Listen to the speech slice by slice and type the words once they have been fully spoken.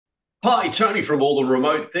Hi, Tony from All the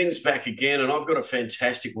Remote Things back again, and I've got a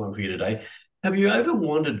fantastic one for you today. Have you ever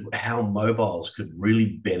wondered how mobiles could really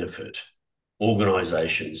benefit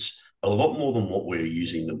organizations a lot more than what we're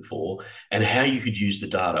using them for, and how you could use the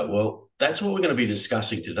data? Well, that's what we're going to be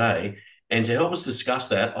discussing today. And to help us discuss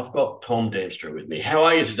that, I've got Thom Damstra with me. How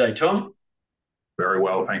are you today, Tom? Very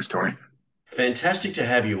well, thanks, Tony. Fantastic to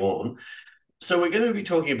have you on. So we're going to be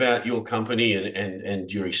talking about your company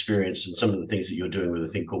and your experience and some of the things that you're doing with a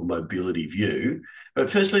thing called Mobility View.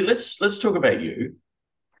 But firstly, let's talk about you.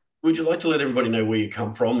 Would you like to let everybody know where you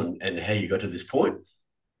come from and how you got to this point?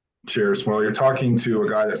 Cheers. Well, you're talking to a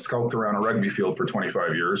guy that skulked around a rugby field for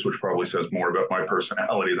 25 years, which probably says more about my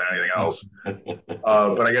personality than anything else.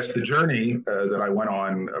 But I guess the journey that I went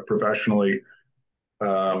on professionally,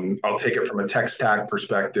 I'll take it from a tech stack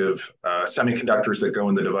perspective. Semiconductors that go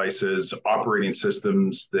in the devices, operating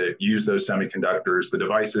systems that use those semiconductors, the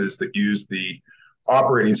devices that use the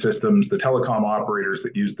operating systems, the telecom operators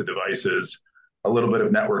that use the devices, a little bit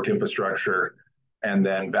of network infrastructure, and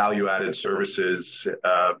then value-added services,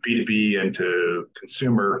 B2B and to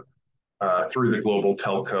consumer through the global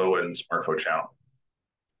telco and smartphone channel.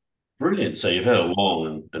 Brilliant. So you've had a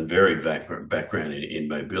long and varied background in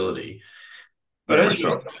mobility. But Very much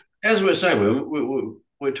so. as we're saying,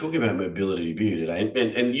 we're talking about Mobility View today,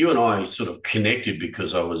 and you and I sort of connected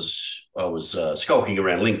because I was skulking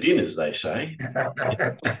around LinkedIn, as they say,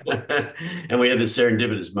 and we had this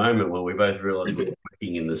serendipitous moment where we both realised we were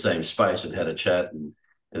working in the same space and had a chat, and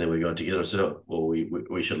then we got together and said, "Oh, well,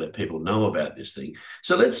 we should let people know about this thing."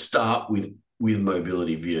 So let's start with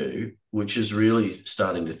Mobility View, which is really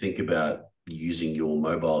starting to think about using your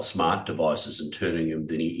mobile smart devices and turning them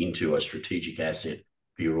then into a strategic asset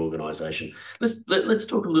for your organization. Let's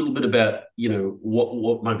talk a little bit about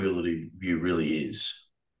what Mobility View really is.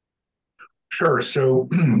 Sure. So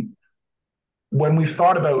when we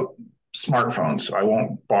thought about smartphones, I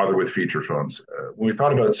won't bother with feature phones. When we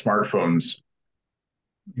thought about smartphones,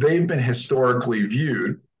 they've been historically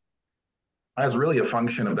viewed as really a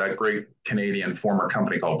function of that great Canadian former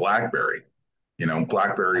company called BlackBerry. You know,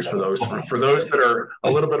 Blackberries for those that are a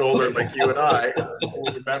little bit older, like you and I,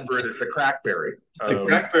 will remember it as the CrackBerry. The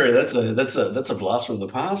crackberry, that's a blast from the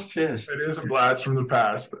past. Yes. It is a blast from the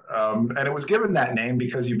past, and it was given that name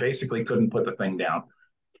because you basically couldn't put the thing down.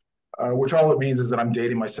 Which all it means is that I'm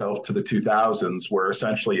dating myself to the 2000s, where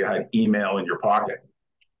essentially you had email in your pocket,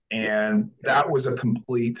 and that was a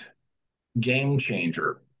complete game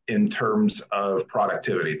changer in terms of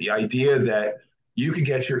productivity. The idea that you could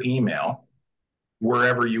get your email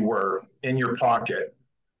wherever you were in your pocket,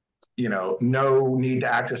 no need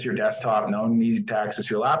to access your desktop, no need to access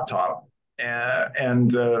your laptop.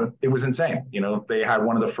 And it was insane. They had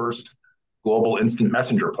one of the first global instant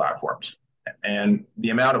messenger platforms. And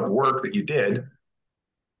the amount of work that you did,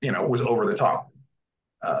 was over the top.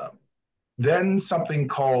 Uh, then something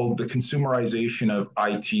called the consumerization of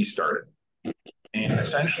IT started. And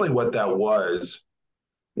essentially what that was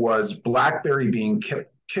BlackBerry being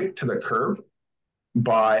kicked to the curb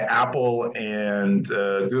by Apple and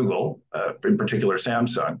Google, in particular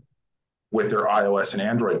Samsung, with their iOS and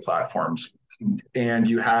Android platforms. And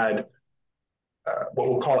you had what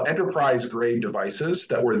we'll call enterprise grade devices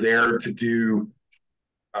that were there to do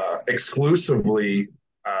exclusively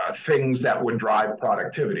things that would drive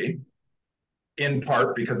productivity, in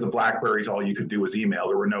part because the Blackberries, all you could do was email.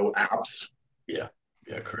 There were no apps, Yeah.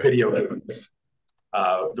 Yeah. Correct. video games,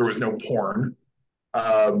 there was no porn.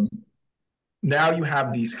 Um, Now you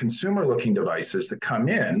have these consumer looking devices that come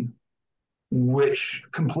in, which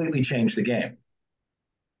completely change the game.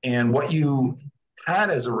 And what you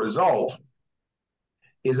had as a result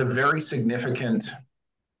is a very significant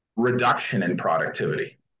reduction in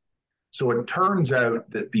productivity. So it turns out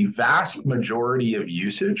that the vast majority of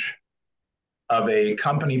usage of a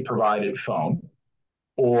company provided phone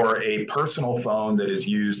or a personal phone that is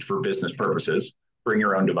used for business purposes, bring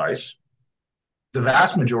your own device, the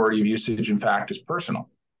vast majority of usage, in fact, is personal.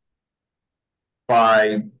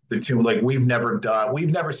 By the two, like we've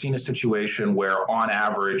never seen a situation where, on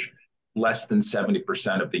average, less than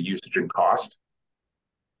 70% of the usage and cost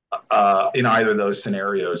in either of those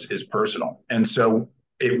scenarios is personal. And so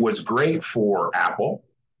it was great for Apple.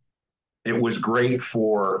 It was great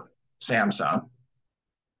for Samsung.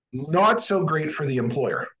 Not so great for the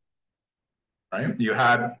employer, right? You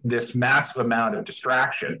had this massive amount of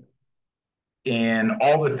distraction in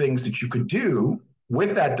all the things that you could do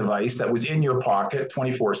with that device that was in your pocket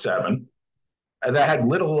 24/7 that had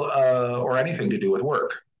little or anything to do with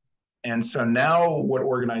work. And so now what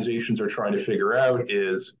organizations are trying to figure out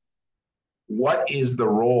is what is the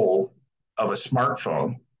role of a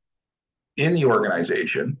smartphone in the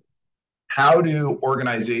organization how do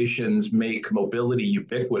organizations make mobility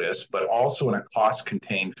ubiquitous, but also in a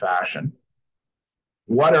cost-contained fashion?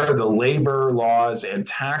 What are the labor laws and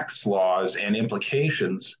tax laws and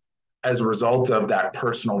implications as a result of that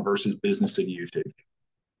personal versus business usage?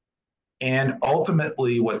 And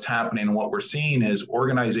ultimately, what's happening and what we're seeing is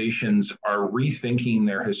organizations are rethinking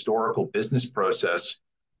their historical business process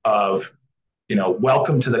of,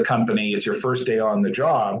 welcome to the company. It's your first day on the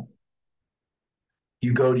job.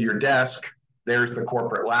 You go to your desk, there's the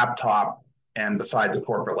corporate laptop, and beside the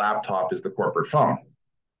corporate laptop is the corporate phone.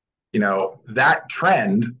 That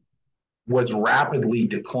trend was rapidly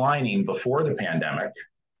declining before the pandemic.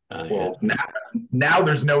 Well, now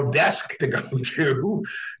there's no desk to go to.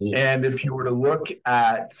 Yeah. And if you were to look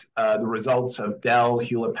at the results of Dell,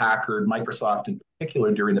 Hewlett Packard, Microsoft in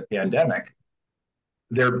particular during the pandemic,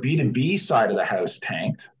 their B2B side of the house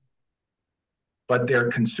tanked, but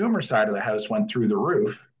their consumer side of the house went through the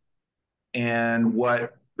roof. And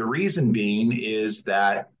what the reason being is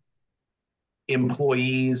that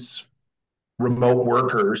employees, remote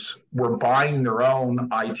workers were buying their own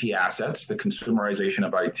IT assets, the consumerization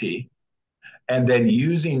of IT, and then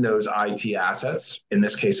using those IT assets, in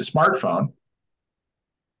this case, a smartphone,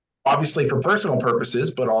 obviously for personal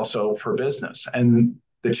purposes, but also for business. And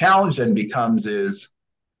the challenge then becomes is,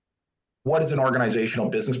 what is an organizational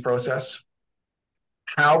business process?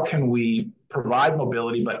 How can we provide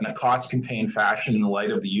mobility, but in a cost-contained fashion in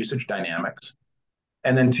light of the usage dynamics?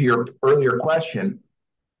 And then to your earlier question,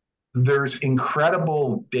 there's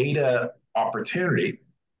incredible data opportunity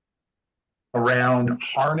around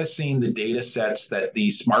harnessing the data sets that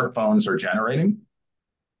these smartphones are generating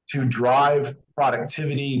to drive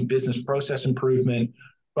productivity, business process improvement,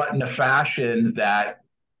 but in a fashion that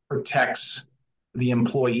protects the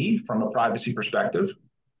employee from a privacy perspective,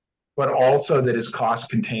 but also that is cost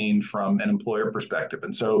contained from an employer perspective.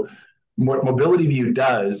 And so what Mobility View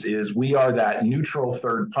does is we are that neutral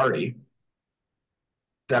third party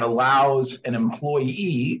that allows an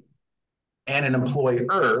employee and an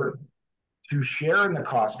employer to share in the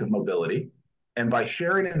cost of mobility. And by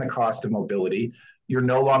sharing in the cost of mobility, you're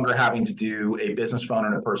no longer having to do a business phone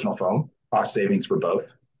and a personal phone, cost savings for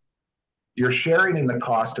both. You're sharing in the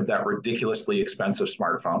cost of that ridiculously expensive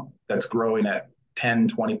smartphone that's growing at 10,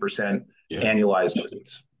 20% annualized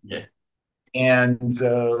rates. Yeah. And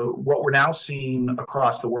what we're now seeing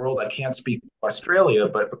across the world, I can't speak to Australia,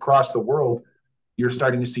 but across the world, you're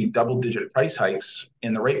starting to see double-digit price hikes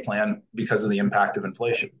in the rate plan because of the impact of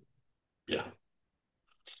inflation. Yeah.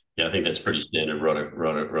 Yeah, I think that's pretty standard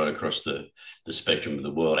right across the spectrum of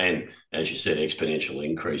the world. And as you said, exponential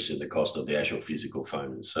increase in the cost of the actual physical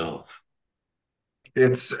phone itself.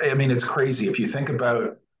 It's crazy. If you think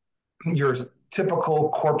about your typical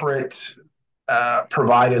corporate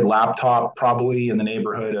provided laptop, probably in the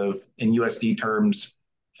neighborhood of, in USD terms,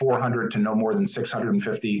 $400 to no more than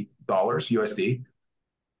 $650 USD.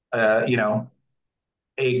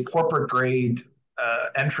 A corporate grade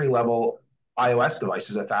entry level iOS device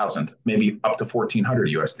is $1,000, maybe up to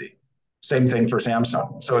 $1,400 USD. Same thing for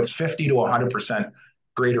Samsung. So it's 50 to 100%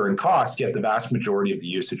 greater in cost, yet the vast majority of the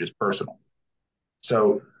usage is personal.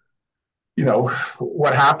 So,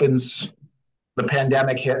 what happens? The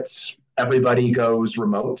pandemic hits, everybody goes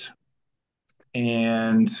remote,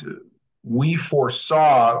 and we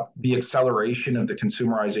foresaw the acceleration of the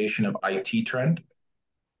consumerization of IT trend.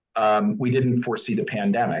 We didn't foresee the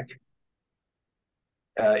pandemic.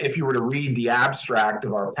 If you were to read the abstract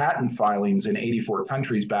of our patent filings in 84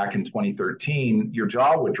 countries back in 2013, your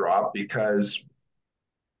jaw would drop, because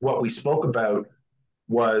what we spoke about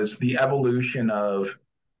was the evolution of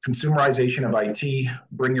consumerization of IT,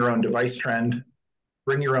 bring your own device trend,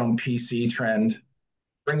 bring your own PC trend,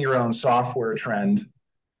 bring your own software trend.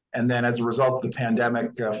 And then as a result of the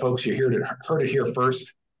pandemic, folks, you heard it here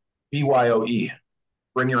first, BYOE,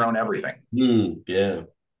 bring your own everything. Yeah.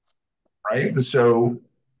 Right? So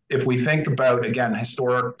if we think about, again,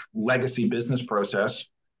 historic legacy business process,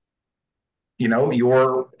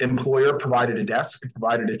 your employer provided a desk, it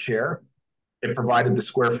provided a chair, it provided the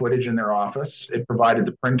square footage in their office, it provided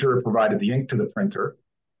the printer, it provided the ink to the printer,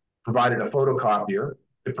 provided a photocopier,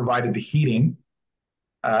 it provided the heating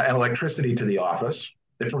and electricity to the office,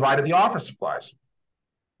 it provided the office supplies.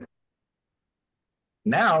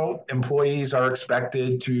 Now, employees are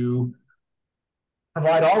expected to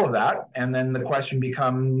provide all of that. And then the question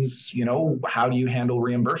becomes, how do you handle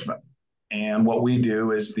reimbursement? And what we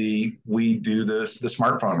do is we do the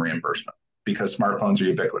smartphone reimbursement, because smartphones are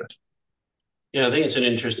ubiquitous. Yeah, I think it's an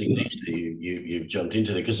interesting niche that you've jumped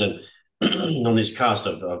into there, because on this cast,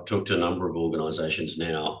 I've talked to a number of organisations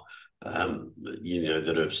now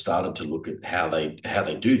that have started to look at how they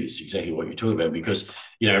do this, exactly what you're talking about, because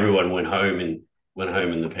everyone went home in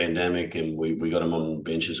the pandemic, and we got them on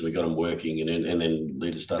benches, we got them working, and then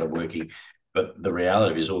leaders started working. But the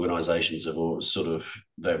reality is, organisations have all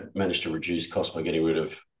they've managed to reduce costs by getting rid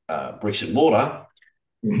of bricks and mortar.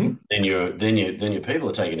 Mm-hmm. Then your people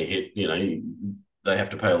are taking a hit. They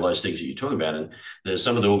have to pay all those things that you're talking about, and there's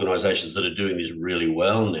some of the organisations that are doing this really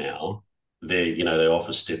well now. They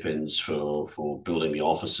offer stipends for building the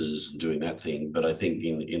offices and doing that thing. But I think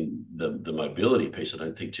in the mobility piece, I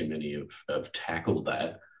don't think too many have tackled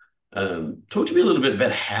that. Talk to me a little bit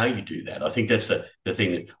about how you do that. I think that's the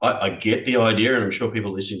thing that I get the idea, and I'm sure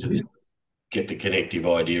people listening to this get the connective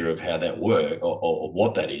idea of how that works, or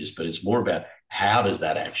what that is, but it's more about how does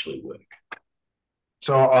that actually work.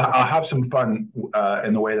 So I'll have some fun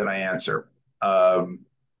in the way that I answer.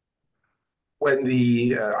 When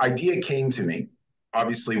the idea came to me,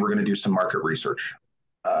 obviously we're going to do some market research.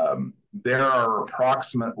 There are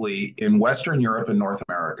approximately, in Western Europe and North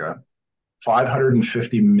America,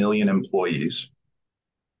 550 million employees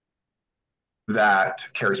that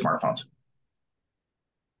carry smartphones.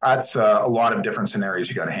 That's a lot of different scenarios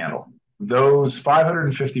you got to handle. Those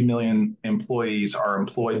 550 million employees are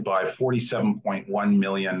employed by 47.1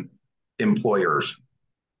 million employers,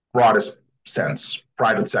 broadest sense,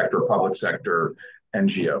 private sector, public sector,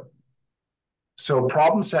 NGO. So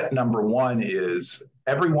problem set number one is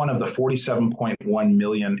every one of the 47.1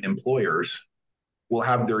 million employers will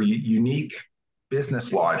have their unique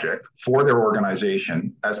business logic for their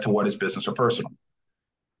organization as to what is business or personal.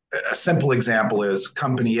 A simple example is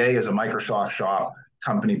company A is a Microsoft shop,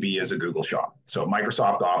 company B is a Google shop. So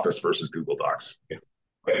Microsoft Office versus Google Docs. Yeah.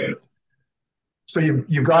 Okay. So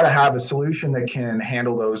you've got to have a solution that can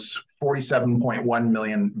handle those 47.1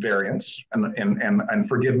 million variants. And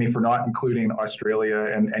forgive me for not including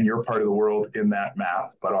Australia and your part of the world in that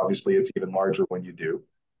math, but obviously it's even larger when you do.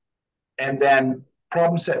 And then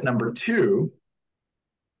problem set number two,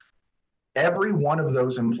 every one of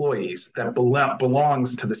those employees that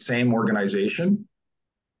belongs to the same organization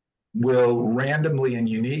will randomly and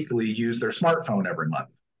uniquely use their smartphone every month.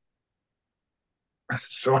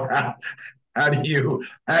 So how do you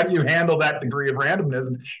handle that degree of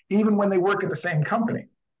randomness, even when they work at the same company?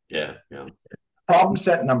 Yeah, yeah. Problem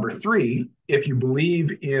set number three, if you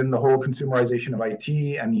believe in the whole consumerization of IT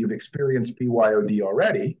and you've experienced BYOD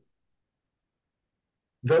already,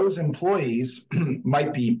 those employees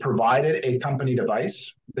might be provided a company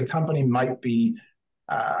device. The company might be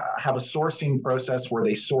have a sourcing process where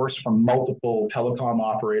they source from multiple telecom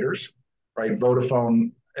operators, right?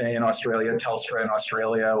 Vodafone in Australia, Telstra in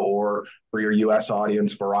Australia, or for your US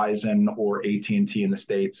audience, Verizon or AT&T in the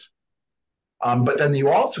States. But then you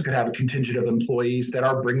also could have a contingent of employees that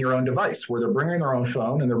are bring your own device, where they're bringing their own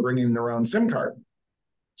phone and they're bringing their own SIM card.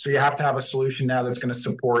 So you have to have a solution now that's going to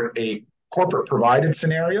support a corporate provided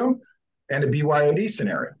scenario and a BYOD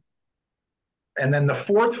scenario. And then the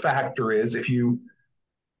fourth factor is if you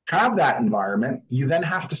have that environment, you then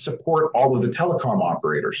have to support all of the telecom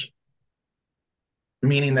operators,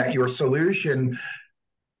 meaning that your solution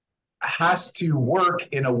has to work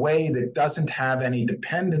in a way that doesn't have any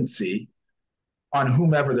dependency on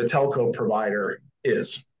whomever the telco provider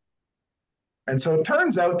is. And so it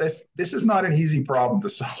turns out this is not an easy problem to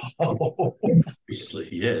solve. Obviously,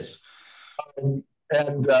 yes.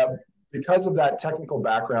 And because of that technical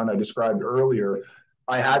background I described earlier,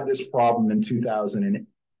 I had this problem in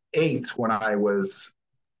 2008 when I was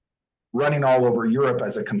running all over Europe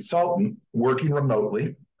as a consultant, working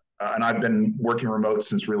remotely. And I've been working remote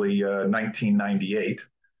since really 1998.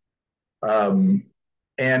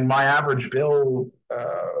 And my average bill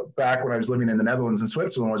back when I was living in the Netherlands and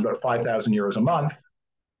Switzerland was about 5,000 euros a month.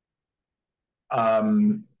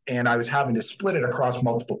 And I was having to split it across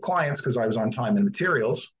multiple clients because I was on time and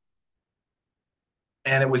materials.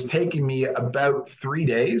 And it was taking me about 3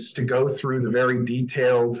 days to go through the very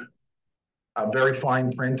detailed, very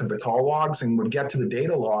fine print of the call logs, and would get to the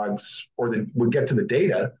data logs would get to the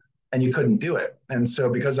data, and you couldn't do it. And so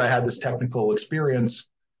because I had this technical experience,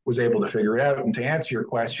 was able to figure it out. And to answer your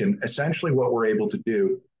question, essentially what we're able to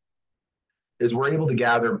do is we're able to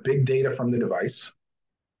gather big data from the device,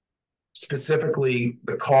 specifically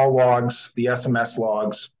the call logs, the SMS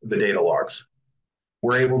logs, the data logs.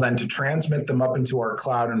 We're able then to transmit them up into our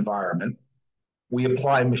cloud environment. We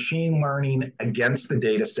apply machine learning against the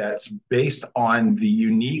data sets based on the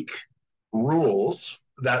unique rules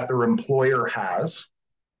that their employer has.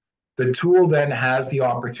 The tool then has the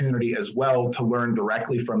opportunity as well to learn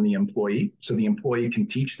directly from the employee, so the employee can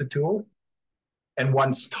teach the tool. And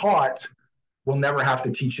once taught, we'll never have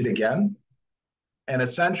to teach it again. And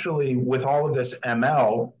essentially, with all of this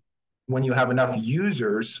ML, when you have enough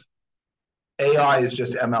users, AI is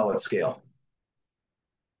just ML at scale.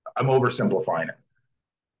 I'm oversimplifying it.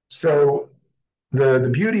 So the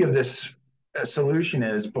beauty of this solution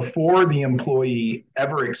is before the employee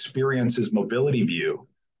ever experiences mobility view,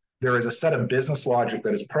 there is a set of business logic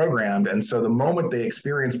that is programmed. And so the moment they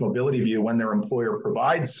experience mobility view, when their employer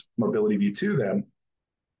provides mobility view to them,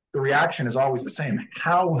 the reaction is always the same.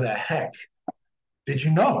 How the heck did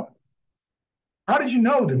you know? How did you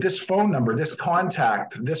know that this phone number, this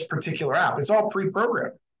contact, this particular app, it's all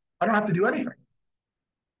pre-programmed? I don't have to do anything.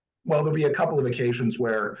 Well, there'll be a couple of occasions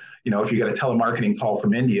where, if you get a telemarketing call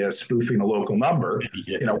from India spoofing a local number,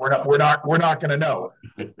 we're not going to know.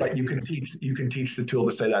 But you can teach the tool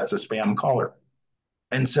to say that's a spam caller.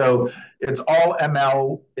 And so it's all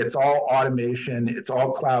ML, it's all automation, it's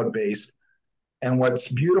all cloud-based. And what's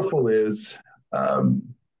beautiful is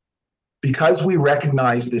because we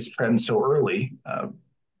recognize this trend so early,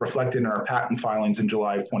 reflected in our patent filings in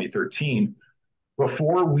July of 2013,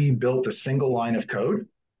 before we built a single line of code,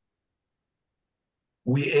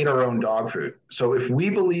 we ate our own dog food. So if we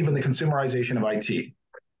believe in the consumerization of IT,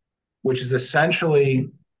 which is essentially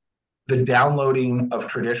the downloading of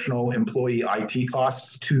traditional employee IT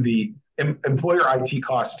costs to the employer IT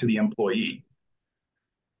costs to the employee,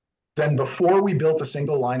 then before we built a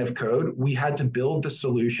single line of code, we had to build the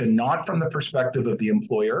solution not from the perspective of the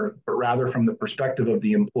employer, but rather from the perspective of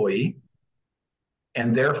the employee.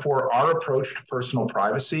 And therefore, our approach to personal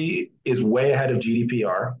privacy is way ahead of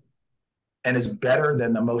GDPR and is better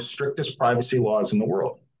than the most strictest privacy laws in the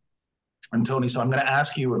world. And Tony, so I'm going to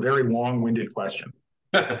ask you a very long-winded question.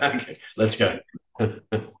 Okay, let's go.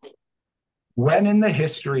 When in the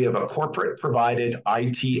history of a corporate-provided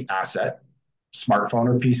IT asset, smartphone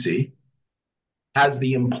or PC, has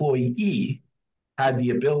the employee had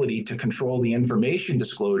the ability to control the information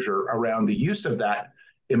disclosure around the use of that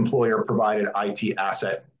employer-provided IT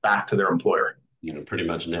asset back to their employer? Pretty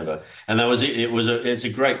much never. And that was it. It's a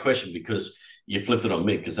great question because you flipped it on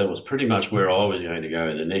me, because that was pretty much where I was going to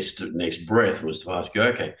go. The next breath was to ask you,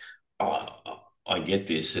 okay, I get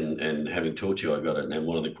this, and having talked to you, I got it. And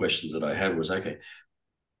one of the questions that I had was, okay,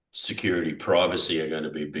 security, privacy are going to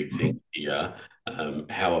be a big thing here.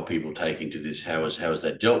 How are people taking to this? How is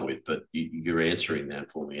that dealt with? But you're answering that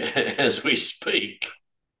for me as we speak.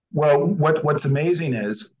 Well, what's amazing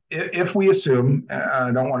is if we assume, and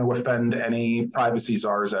I don't want to offend any privacy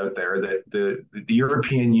czars out there, that the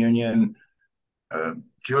European Union,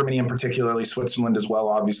 Germany and particularly Switzerland as well,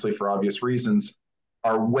 obviously for obvious reasons,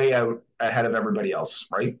 are way out ahead of everybody else,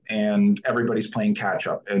 right? And everybody's playing catch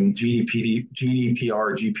up. And GDPR,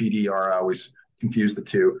 GPDR, I always confuse the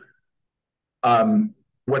two.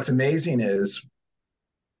 What's amazing is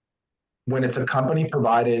when it's a company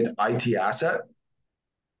provided IT asset,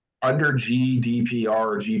 under GDPR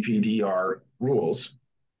or GPDR rules,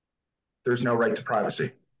 there's no right to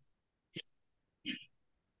privacy.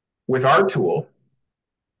 With our tool,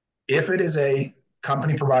 if it is a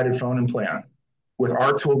company provided phone and plan, with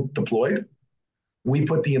our tool deployed, we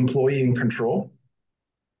put the employee in control.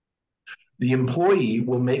 The employee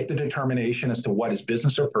will make the determination as to what is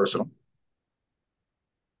business or personal.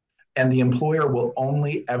 And the employer will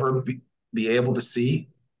only ever be able to see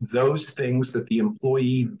those things that the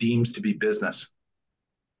employee deems to be business.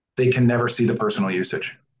 They can never see the personal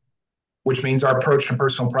usage, which means our approach to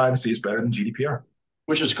personal privacy is better than GDPR.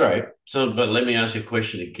 Which is great. So, but let me ask you a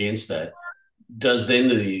question against that. Does then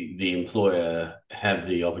the employer have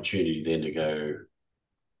the opportunity then to go,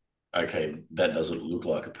 okay, that doesn't look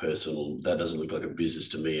like a personal, that doesn't look like a business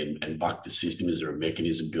to me, and buck the system? Is there a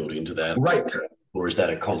mechanism built into that? Right. Or is that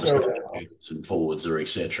a conversation and forwards or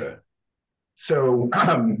etc.? So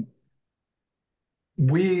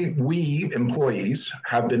we employees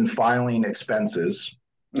have been filing expenses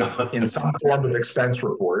in some form of expense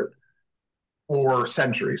report for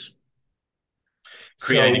centuries.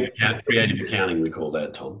 Creative accounting, we call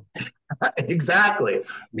that, Tom. Exactly.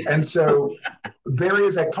 And so there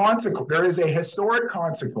is a historic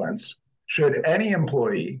consequence should any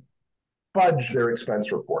employee fudge their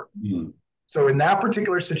expense report. Mm. So in that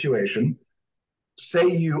particular situation, say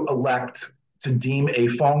you elect to deem a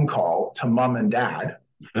phone call to mom and dad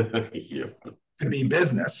yeah. to be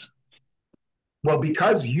business. Well,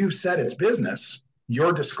 because you said it's business,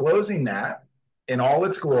 you're disclosing that in all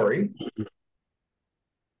its glory.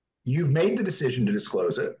 You've made the decision to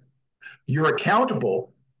disclose it. You're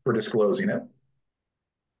accountable for disclosing it.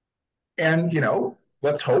 And,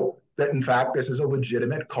 let's hope that, in fact, this is a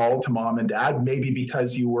legitimate call to mom and dad, maybe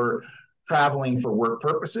because you were traveling for work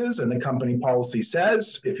purposes and the company policy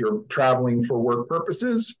says if you're traveling for work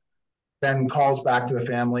purposes, then calls back to the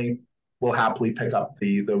family, will happily pick up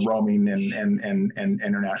the roaming and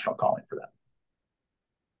international calling for that.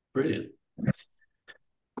 Brilliant.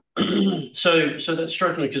 So that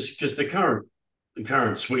struck me because the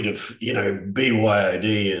current suite of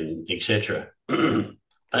BYOD and etc.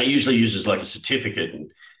 Usually uses like a certificate,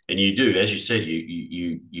 and you do, as you said,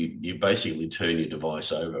 you basically turn your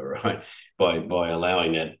device over, right? By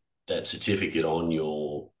allowing that certificate on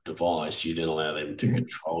your device, you then allow them to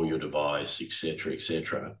control your device, etc.,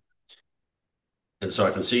 etc. And so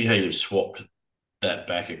I can see how you've swapped that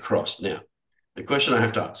back across. Now, the question I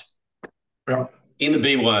have to ask, Yeah. in the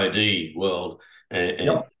BYOD world, and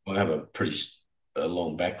Yep. I have a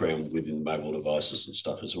long background within mobile devices and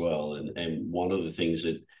stuff as well. And one of the things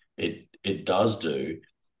that it does do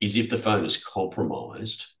is if the phone is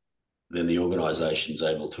compromised, then the organization's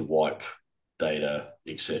able to wipe data,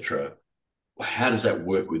 etc. How does that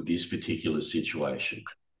work with this particular situation?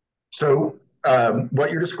 So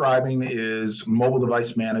what you're describing is mobile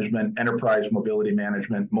device management, enterprise mobility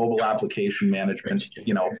management, mobile application management.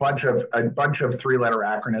 A bunch of three-letter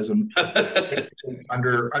acronym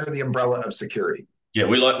under the umbrella of security. Yeah,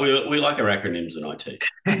 we like our acronyms in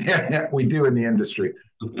IT. We do in the industry.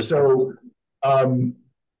 So I'm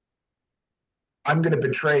going to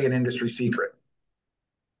betray an industry secret.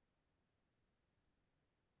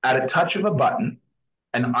 At a touch of a button,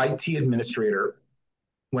 an IT administrator,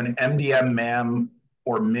 when MDM, MAM,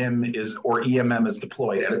 or MIM or EMM is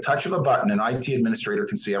deployed, at a touch of a button, an IT administrator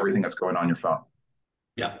can see everything that's going on your phone.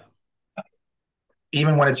 Yeah.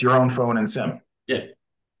 Even when it's your own phone and SIM. Yeah.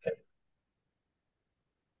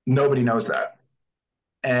 Nobody knows that.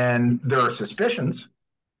 And there are suspicions,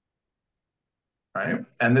 right?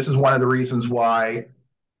 And this is one of the reasons why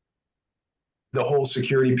the whole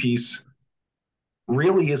security piece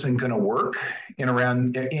really isn't going to work in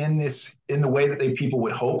the way that people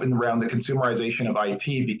would hope in around the consumerization of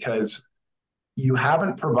IT, because you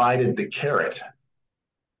haven't provided the carrot.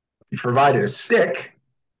 You've provided a stick,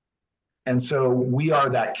 and so we are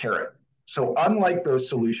that carrot. So unlike those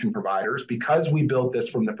solution providers, because we built this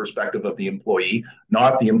from the perspective of the employee,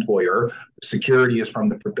 not the employer, the security is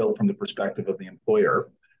built from the perspective of the employer,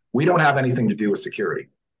 we don't have anything to do with security.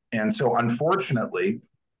 And so unfortunately,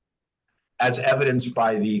 as evidenced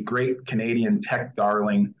by the great Canadian tech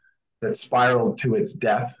darling that spiraled to its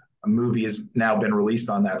death, a movie has now been released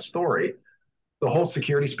on that story, the whole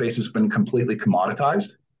security space has been completely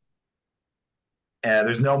commoditized.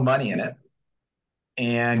 There's no money in it.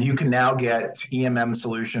 And you can now get EMM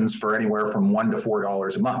solutions for anywhere from $1 to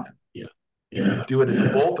 $4 a month. Yeah. You do it as a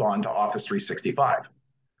bolt-on to Office 365.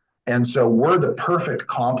 And so we're the perfect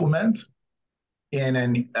complement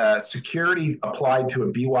in security applied to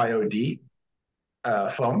a BYOD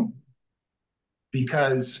phone,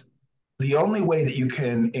 because the only way that you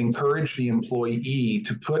can encourage the employee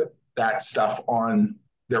to put that stuff on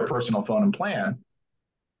their personal phone and plan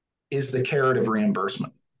is the carrot of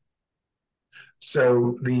reimbursement.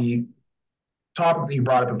 So the topic that you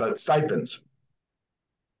brought up about stipends,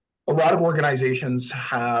 a lot of organizations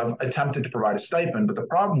have attempted to provide a stipend, but the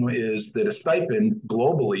problem is that a stipend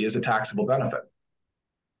globally is a taxable benefit,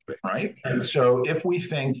 right? And so if we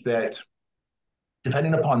think that,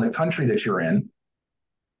 depending upon the country that you're in,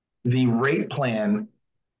 the rate plan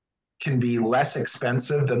can be less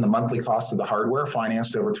expensive than the monthly cost of the hardware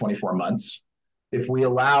financed over 24 months. If we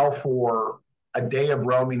allow for a day of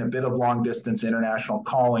roaming, a bit of long distance international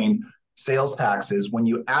calling, sales taxes, when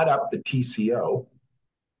you add up the TCO,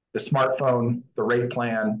 the smartphone, the rate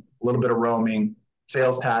plan, a little bit of roaming,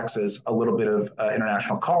 sales taxes, a little bit of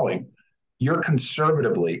international calling, you're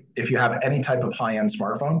conservatively, if you have any type of high-end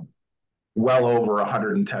smartphone, well over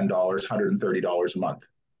 $110, $130 a month.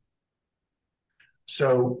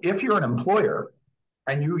 So if you're an employer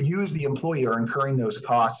and you use the employer incurring those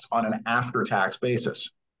costs on an after-tax basis.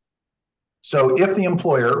 So if the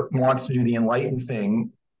employer wants to do the enlightened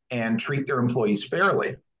thing and treat their employees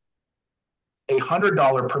fairly, a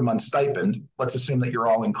 $100 per month stipend, let's assume that your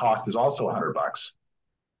all-in cost is also $100.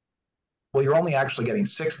 Well, you're only actually getting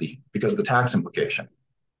 60 because of the tax implication.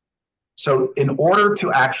 So in order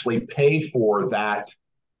to actually pay for that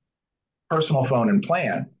personal phone and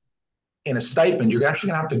plan in a stipend, you're actually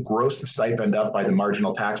going to have to gross the stipend up by the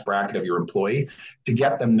marginal tax bracket of your employee to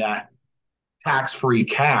get them that tax-free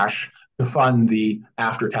cash to fund the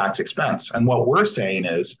after-tax expense. And what we're saying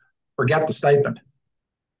is, forget the stipend,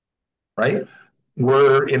 right?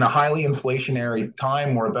 We're in a highly inflationary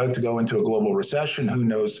time. We're about to go into a global recession. Who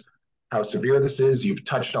knows how severe this is? You've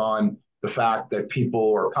touched on the fact that people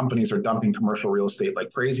or companies are dumping commercial real estate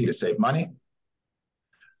like crazy to save money.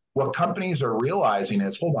 What companies are realizing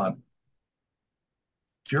is, hold on,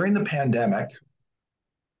 During the pandemic,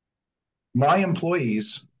 my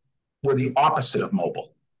employees were the opposite of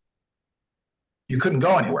mobile. You couldn't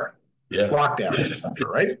go anywhere. Yeah. Lockdown, etc.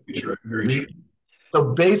 Right? True. Very true.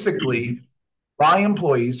 So basically, my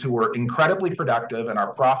employees who were incredibly productive and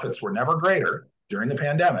our profits were never greater during the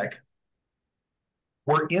pandemic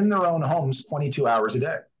were in their own homes 22 hours a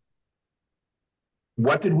day.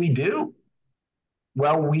 What did we do?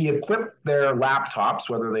 Well, we equipped their laptops,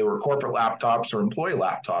 whether they were corporate laptops or employee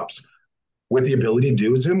laptops, with the ability to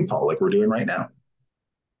do a Zoom call like we're doing right now,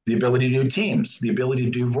 the ability to do Teams, the ability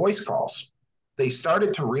to do voice calls. They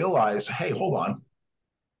started to realize, hey, hold on,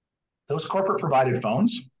 those corporate provided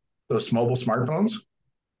phones, those mobile smartphones,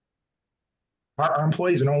 our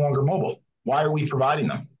employees are no longer mobile. Why are we providing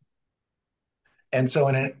them? And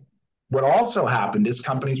so what also happened is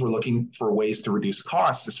companies were looking for ways to reduce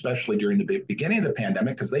costs, especially during the beginning of the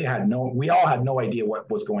pandemic, because we all had no idea what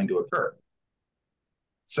was going to occur.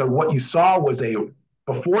 So what you saw was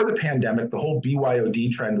before the pandemic, the whole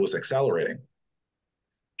BYOD trend was accelerating.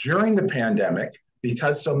 During the pandemic,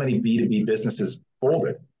 because so many B2B businesses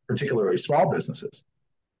folded, particularly small businesses,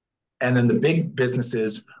 and then the big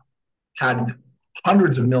businesses had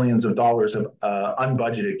hundreds of millions of dollars of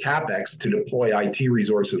unbudgeted capex to deploy IT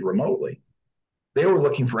resources remotely. They were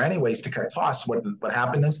looking for any ways to cut costs. What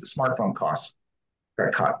happened is the smartphone costs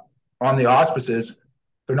got cut. On the auspices,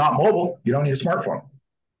 they're not mobile, you don't need a smartphone.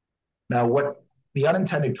 Now, what the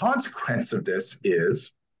unintended consequence of this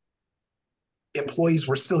is employees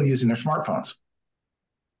were still using their smartphones,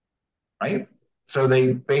 right? So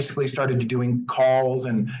they basically started doing calls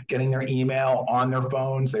and getting their email on their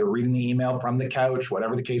phones. They were reading the email from the couch,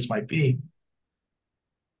 whatever the case might be.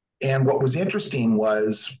 And what was interesting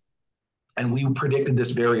was, and we predicted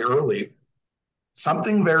this very early,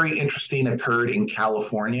 something very interesting occurred in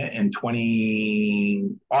California in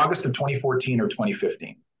August of 2014 or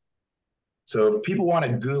 2015. So if people want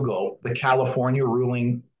to Google the California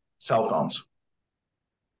ruling cell phones,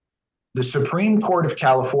 the Supreme Court of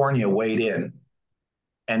California weighed in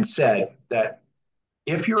and said that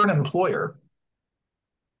if you're an employer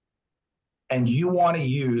and you want to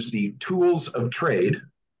use the tools of trade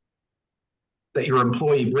that your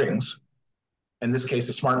employee brings, in this case,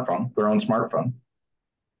 a smartphone, their own smartphone,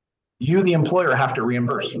 you, the employer, have to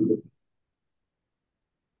reimburse.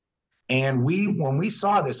 And when we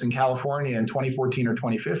saw this in California in 2014 or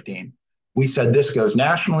 2015, we said this goes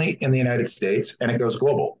nationally in the United States and it goes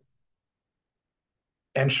global.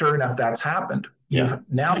 And sure enough, that's happened. Yeah. You've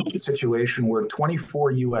now in a situation where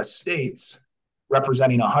 24 US states,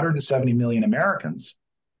 representing 170 million Americans,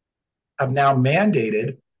 have now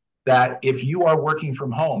mandated that if you are working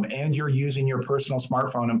from home and you're using your personal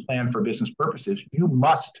smartphone and plan for business purposes, you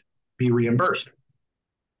must be reimbursed.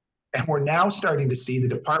 And we're now starting to see the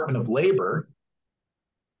Department of Labor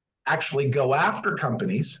actually go after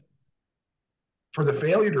companies for the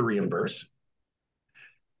failure to reimburse.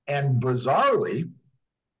 And bizarrely,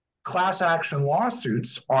 class action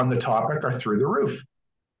lawsuits on the topic are through the roof.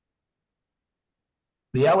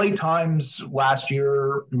 The LA Times last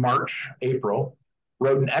year, March, April,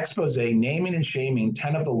 wrote an expose naming and shaming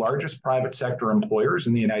 10 of the largest private sector employers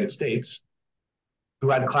in the United States who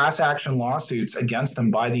had class action lawsuits against them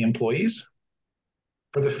by the employees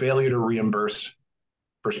for the failure to reimburse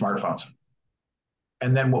for smartphones.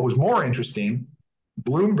 And then what was more interesting,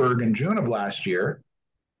 Bloomberg in June of last year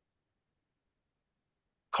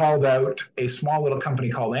called out a small little company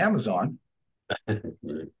called Amazon who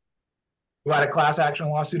had a class action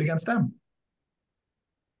lawsuit against them.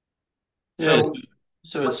 So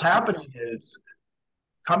what's happening is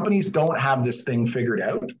companies don't have this thing figured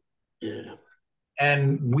out. Yeah.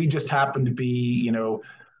 And we just happen to be,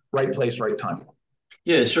 right place, right time.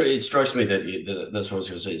 Yeah, it strikes me that's what I was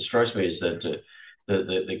going to say. It strikes me is that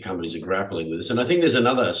the companies are grappling with this. And I think there's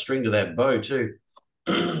another string to that bow too.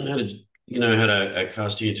 Had a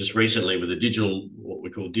cast here just recently with what we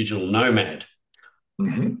call digital nomad.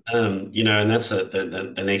 Mm-hmm. And that's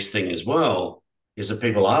the next thing as well, is that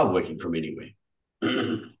people are working from anywhere.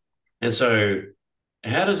 And so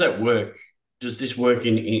how does that work? Does this work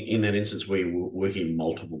in that instance where you're working in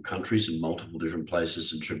multiple countries and multiple different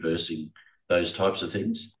places and traversing those types of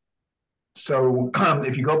things? So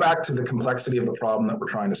if you go back to the complexity of the problem that we're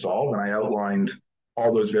trying to solve, and I outlined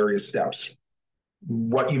all those various steps,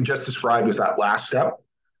 what you've just described is that last step.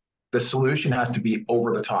 The solution has to be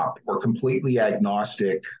over the top or completely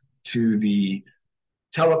agnostic to the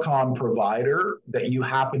telecom provider that you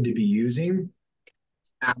happen to be using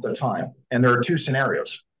at the time. And there are two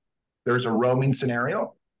scenarios. There's a roaming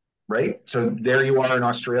scenario, right? So there you are in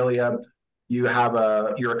Australia. You're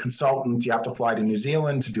a consultant. You have to fly to New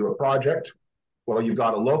Zealand to do a project. Well, you've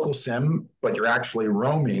got a local SIM, but you're actually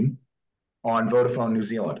roaming on Vodafone New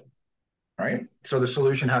Zealand, right? So the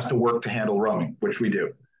solution has to work to handle roaming, which we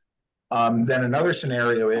do. Then another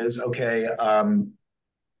scenario is, okay,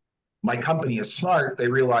 my company is smart. They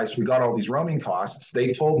realized we got all these roaming costs.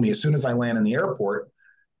 They told me as soon as I land in the airport,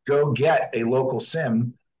 go get a local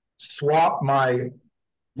SIM, swap my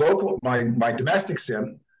domestic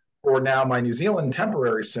SIM for now my New Zealand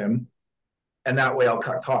temporary SIM, and that way I'll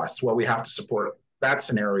cut costs. Well, we have to support that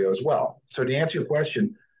scenario as well. So to answer your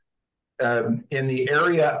question, in the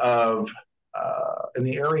area of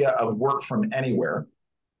work from anywhere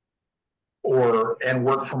and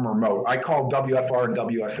work from remote, I call WFR and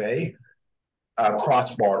WFA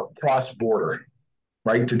cross border,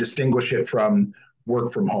 right, to distinguish it from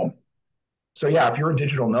work from home. So yeah, if you're a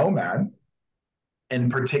digital nomad, in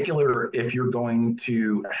particular, if you're going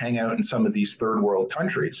to hang out in some of these third world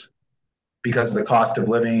countries, because the cost of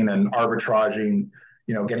living and arbitraging,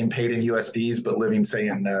 getting paid in USDs, but living, say,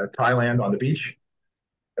 in Thailand on the beach,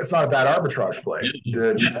 it's not a bad arbitrage play.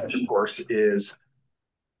 The challenge, of course, is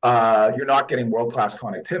you're not getting world-class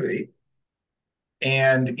connectivity.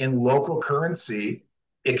 And in local currency,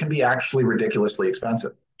 it can be actually ridiculously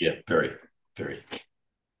expensive. Yeah, very, very.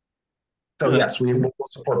 So yes, we will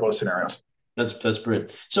support both scenarios. That's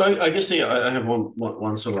brilliant. So I guess I have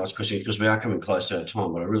one sort of last question because we are coming close out of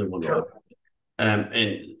time, but I really want to. Sure.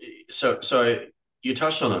 And so you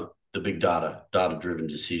touched on it, the big data-driven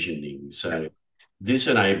decisioning. So this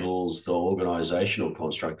enables the organizational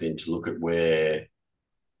construct then to look at where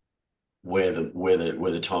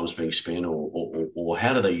the time's being spent, or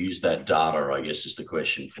how do they use that data, I guess, is the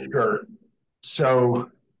question for me. Sure.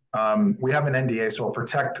 So we have an NDA, so I'll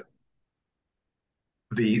protect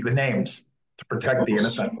the names to protect the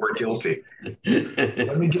innocent or guilty.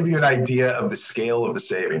 Let me give you an idea of the scale of the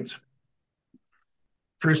savings.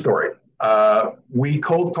 True story. We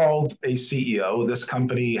cold called a CEO. This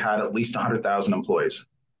company had at least 100,000 employees.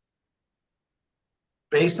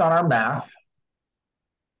 Based on our math,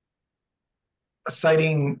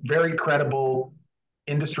 citing very credible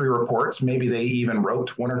industry reports, maybe they even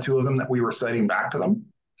wrote one or two of them that we were citing back to them.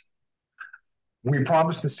 We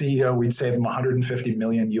promised the CEO we'd save him 150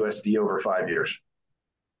 million USD over 5 years.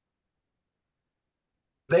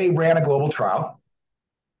 They ran a global trial.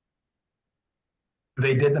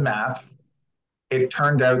 They did the math. It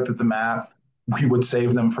turned out that the math, we would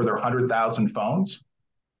save them for their 100,000 phones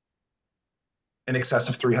in excess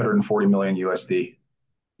of 340 million USD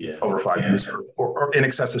over 5 years, or in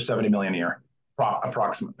excess of 70 million a year,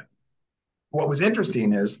 approximately. What was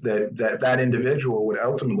interesting is that individual would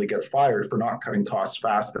ultimately get fired for not cutting costs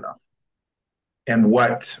fast enough. And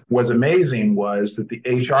what was amazing was that the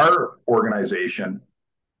HR organization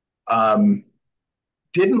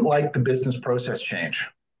didn't like the business process change.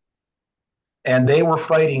 And they were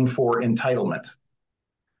fighting for entitlement.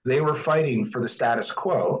 They were fighting for the status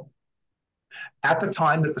quo at the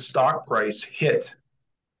time that the stock price hit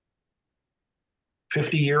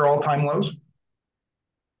 50-year all-time lows.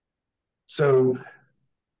 So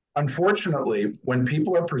unfortunately, when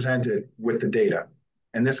people are presented with the data,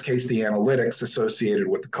 in this case, the analytics associated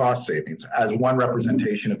with the cost savings as one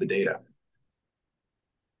representation of the data,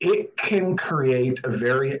 it can create a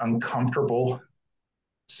very uncomfortable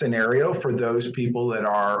scenario for those people that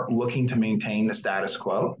are looking to maintain the status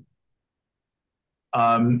quo.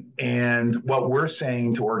 And what we're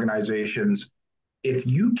saying to organizations, if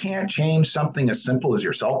you can't change something as simple as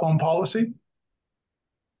your cell phone policy,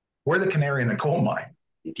 we're the canary in the coal mine.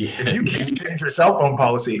 Yeah. If you can't change your cell phone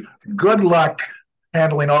policy, good luck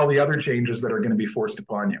handling all the other changes that are going to be forced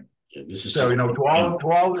upon you. Yeah, so, to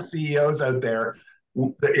all the CEOs out there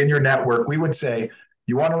in your network, we would say,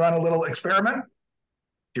 you want to run a little experiment?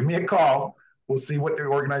 Give me a call. We'll see what the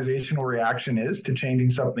organizational reaction is to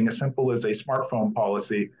changing something as simple as a smartphone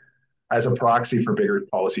policy as a proxy for bigger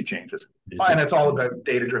policy changes. It's all about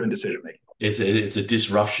data-driven decision making. It's a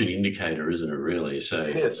disruption indicator, isn't it? Really. So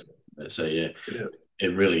it is. So yeah,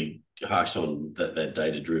 it really harks on that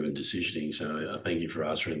data-driven decisioning. So thank you for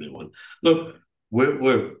answering that one. Look,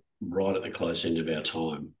 we're right at the close end of our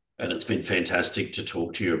time, and it's been fantastic to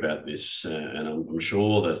talk to you about this. And I'm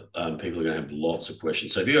sure that people are going to have lots of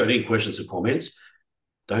questions. So if you have any questions or comments,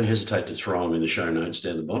 don't hesitate to throw them in the show notes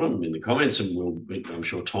down the bottom in the comments, and I'm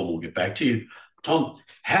sure Thom will get back to you. Thom,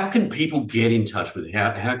 how can people get in touch with you?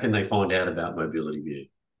 How can they find out about Mobility View?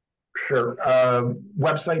 Sure.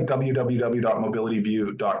 Website,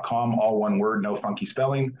 www.mobilityview.com, all one word, no funky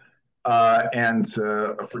spelling. And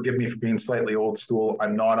forgive me for being slightly old school.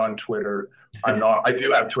 I'm not on Twitter. I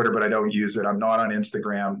do have Twitter, but I don't use it. I'm not on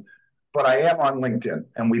Instagram. but I am on LinkedIn,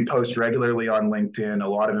 and we post regularly on LinkedIn. A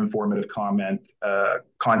lot of informative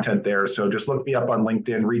content there. So just look me up on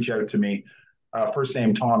LinkedIn. Reach out to me. First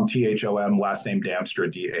name Thom, Thom. Last name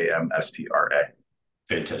Damstra, Damstra.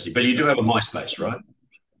 Fantastic. But you do have a MySpace, right?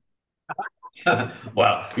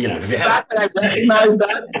 Well, if you The have. fact that I recognize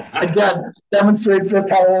that again demonstrates just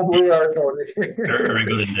how old we are, Tony. Very, very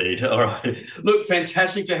good indeed. All right. Look,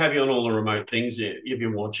 fantastic to have you on all the remote things. If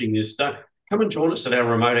you're watching this, come and join us at our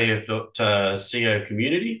remoteaf.co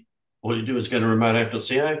community. All you do is go to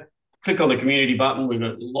remoteaf.co, click on the community button. We've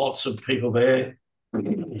got lots of people there.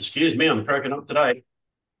 Excuse me, I'm cracking up today.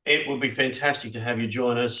 It would be fantastic to have you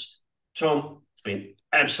join us. Thom, it's been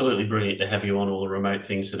absolutely brilliant to have you on all the remote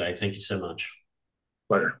things today. Thank you so much.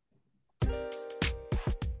 Pleasure.